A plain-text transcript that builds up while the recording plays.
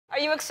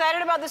you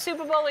excited about the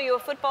Super Bowl? Are you a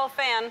football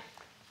fan?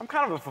 I'm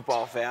kind of a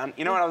football fan.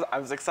 You know what I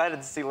was excited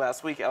to see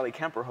last week? Ellie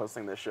Kemper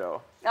hosting this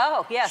show.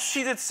 Oh, yes.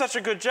 She did such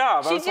a good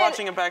job. I was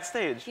watching it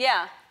backstage.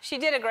 Yeah, she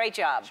did a great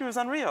job. She was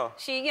unreal.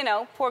 She, you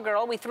know, poor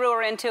girl, we threw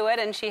her into it,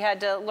 and she had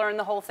to learn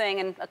the whole thing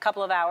in a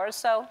couple of hours,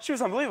 so. She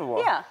was unbelievable.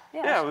 Yeah.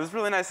 Yeah, it was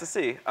really nice to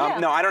see.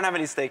 No, I don't have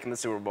any stake in the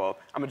Super Bowl.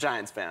 I'm a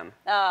Giants fan.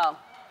 Oh,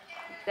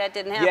 that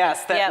didn't happen.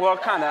 Yes, well,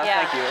 kind of,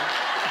 thank you.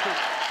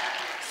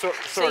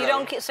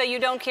 So you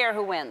don't care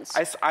who wins?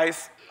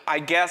 I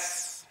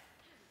guess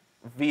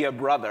via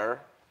brother,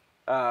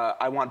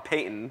 I want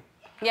Peyton.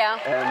 Yeah.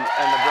 And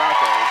the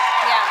Broncos.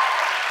 Yeah.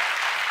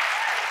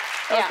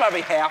 That was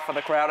probably half of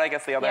the crowd. I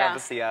guess the other half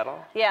is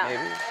Seattle. Yeah.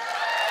 Maybe.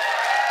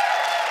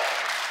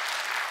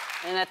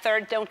 And a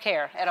third don't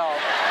care at all.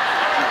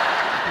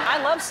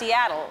 I love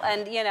Seattle,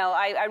 and you know,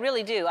 I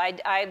really do.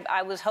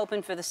 I was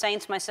hoping for the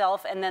Saints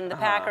myself, and then the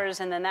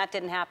Packers, and then that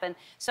didn't happen.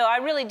 So I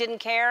really didn't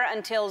care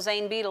until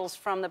Zane Beadles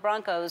from the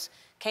Broncos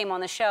came on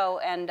the show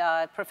and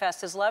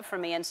professed his love for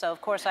me, and so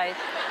of course I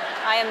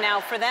am now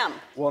for them.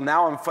 Well,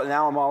 now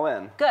I'm all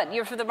in. Good,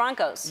 you're for the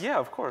Broncos. Yeah,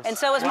 of course. And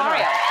so is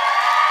Mario.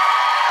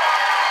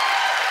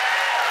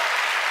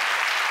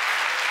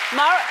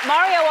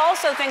 Mario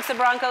also thinks the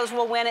Broncos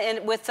will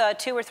win with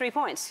 2 or 3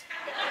 points.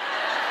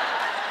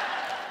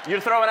 You're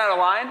throwing out a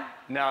line?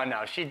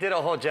 No, she did a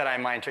whole Jedi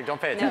mind trick.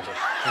 Don't pay attention.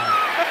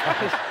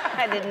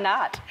 I did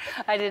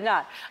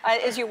not.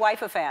 Is your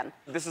wife a fan?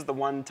 This is the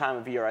one time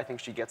of year I think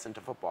she gets into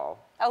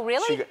football. Oh,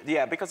 really?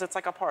 Yeah, because it's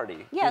like a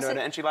party. Yes. You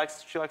know, and she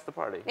likes the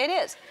party. It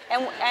is.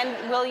 And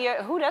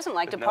who doesn't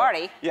like to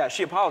party? Yeah,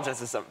 she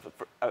apologizes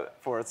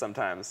for it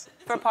sometimes.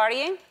 For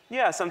partying?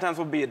 Yeah, sometimes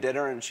we'll be at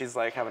dinner and she's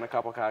like having a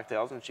couple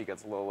cocktails and she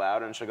gets a little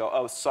loud and she'll go,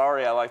 "Oh,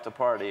 sorry, I like to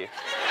party."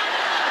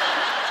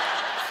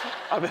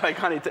 I'll be like,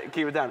 "Honey,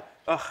 keep it down."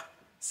 "Ugh,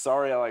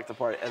 sorry, I like to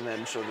party." And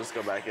then she'll just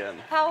go back in.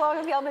 How long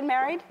have y'all been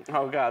married?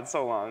 Oh, God,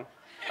 so long.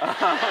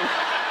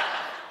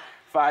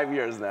 5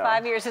 years now.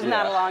 5 years is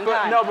not a long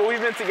time. No, but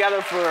we've been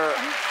together for 11.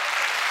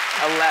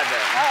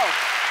 Oh.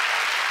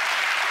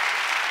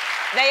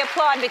 They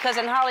applaud because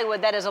in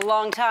Hollywood, that is a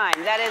long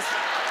time. That is...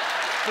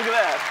 Look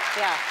at that.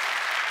 Yeah.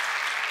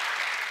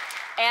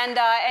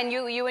 And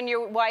you and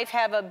your wife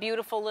have a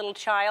beautiful little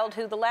child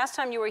who, the last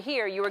time you were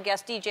here, you were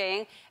guest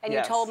DJing, and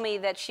you told me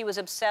that she was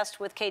obsessed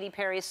with Katy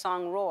Perry's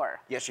song Roar.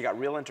 Yeah, she got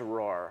real into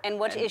Roar.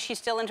 And is she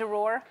still into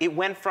Roar? It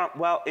went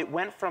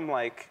from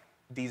like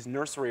these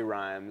nursery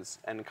rhymes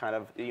and kind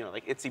of, you know,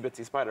 like Itsy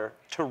Bitsy Spider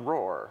to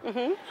Roar.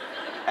 Mm-hmm.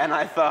 And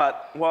I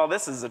thought, well,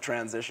 this is a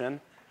transition.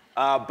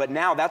 But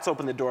now that's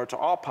opened the door to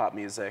all pop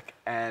music,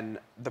 and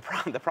the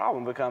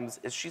problem becomes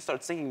is she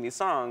starts singing these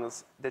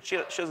songs that she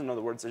doesn't know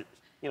the words.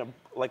 You know,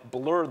 like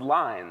blurred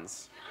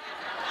lines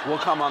will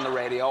come on the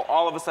radio.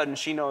 All of a sudden,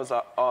 she knows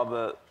all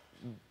the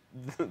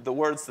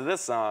words to this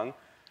song,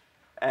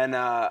 and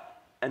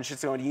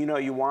she's going, "You know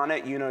you want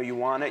it, you know you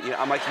want it."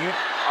 I'm like,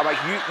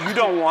 you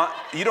don't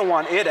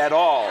want it at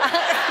all.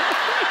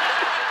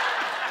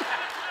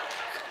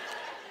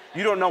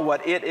 You don't know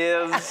what it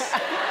is.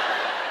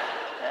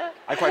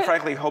 I quite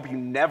frankly hope you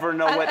never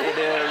know what it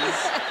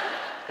is.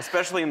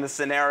 Especially in the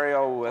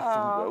scenario with,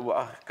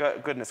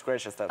 goodness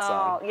gracious, that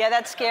song. Oh, yeah,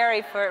 that's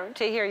scary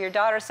to hear your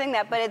daughter sing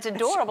that, but it's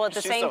adorable at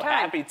the same time. She's so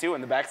happy, too,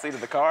 in the backseat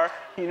of the car.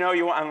 You know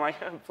you want, I'm like,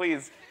 "Oh,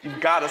 please,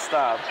 you've got to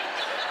stop."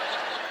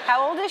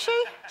 How old is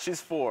she?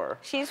 She's 4.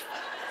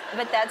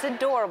 But that's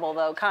adorable,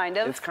 though, kind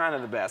of. It's kind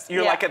of the best.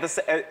 You're like, at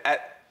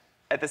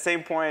the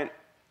same point,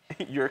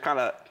 you're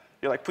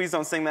like, please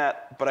don't sing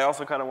that, but I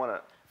also kind of want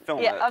to film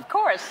it. Yeah, of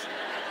course.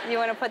 You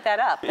want to put that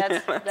up.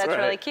 That's right.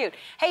 really cute.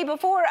 Hey,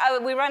 before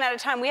we run out of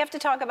time, we have to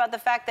talk about the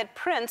fact that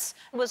Prince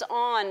was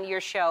on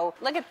your show.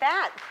 Look at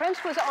that.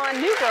 Prince was on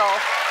New Girl.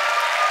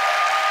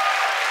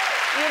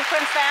 You a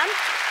Prince fan?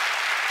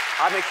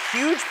 I'm a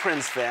huge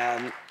Prince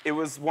fan. It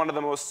was one of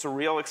the most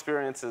surreal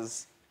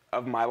experiences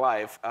of my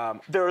life.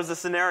 There was a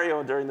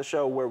scenario during the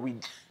show where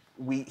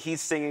he's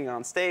singing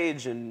on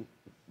stage and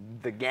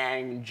the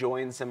gang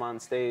joins him on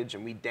stage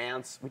and we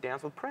dance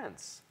with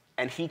Prince.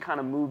 And he kind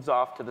of moves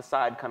off to the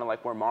side, kind of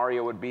like where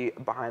Mario would be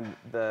behind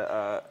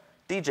the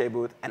DJ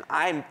booth. And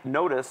I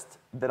noticed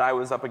that I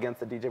was up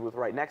against the DJ booth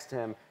right next to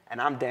him, and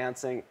I'm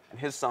dancing, and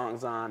his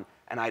song's on,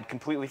 and I'd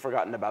completely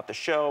forgotten about the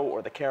show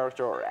or the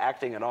character or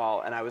acting at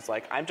all. And I was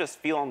like, I'm just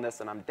feeling this,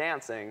 and I'm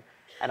dancing.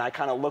 And I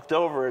kind of looked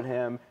over at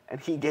him, and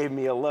he gave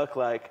me a look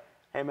like,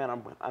 "Hey, man,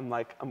 I'm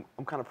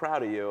kind of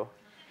proud of you,"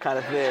 kind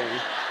of thing.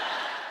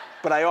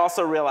 But I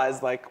also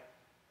realized, like,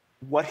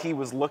 what he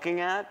was looking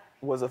at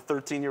was a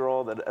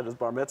 13-year-old at his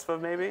bar mitzvah,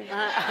 maybe.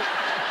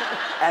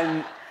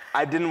 And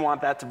I didn't want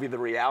that to be the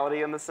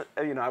reality in this.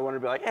 You know, I wanted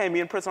to be like, "Hey,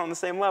 me and Prince are on the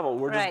same level.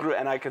 We're just,"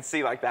 and I could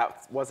see like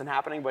that wasn't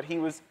happening. But he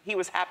was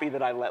happy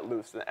that I let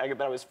loose, that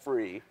I was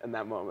free in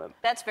that moment.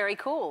 That's very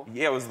cool.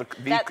 Yeah, it was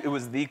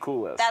the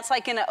coolest. That's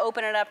like going to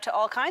open it up to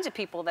all kinds of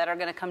people that are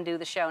going to come do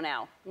the show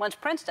now. Once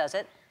Prince does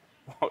it.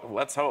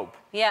 Let's hope.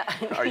 Yeah.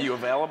 Are you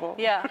available?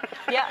 Yeah.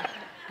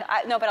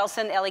 No, but I'll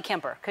send Ellie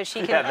Kemper because she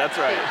can. Yeah, that's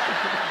right.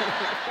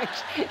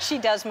 She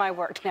does my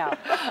work now.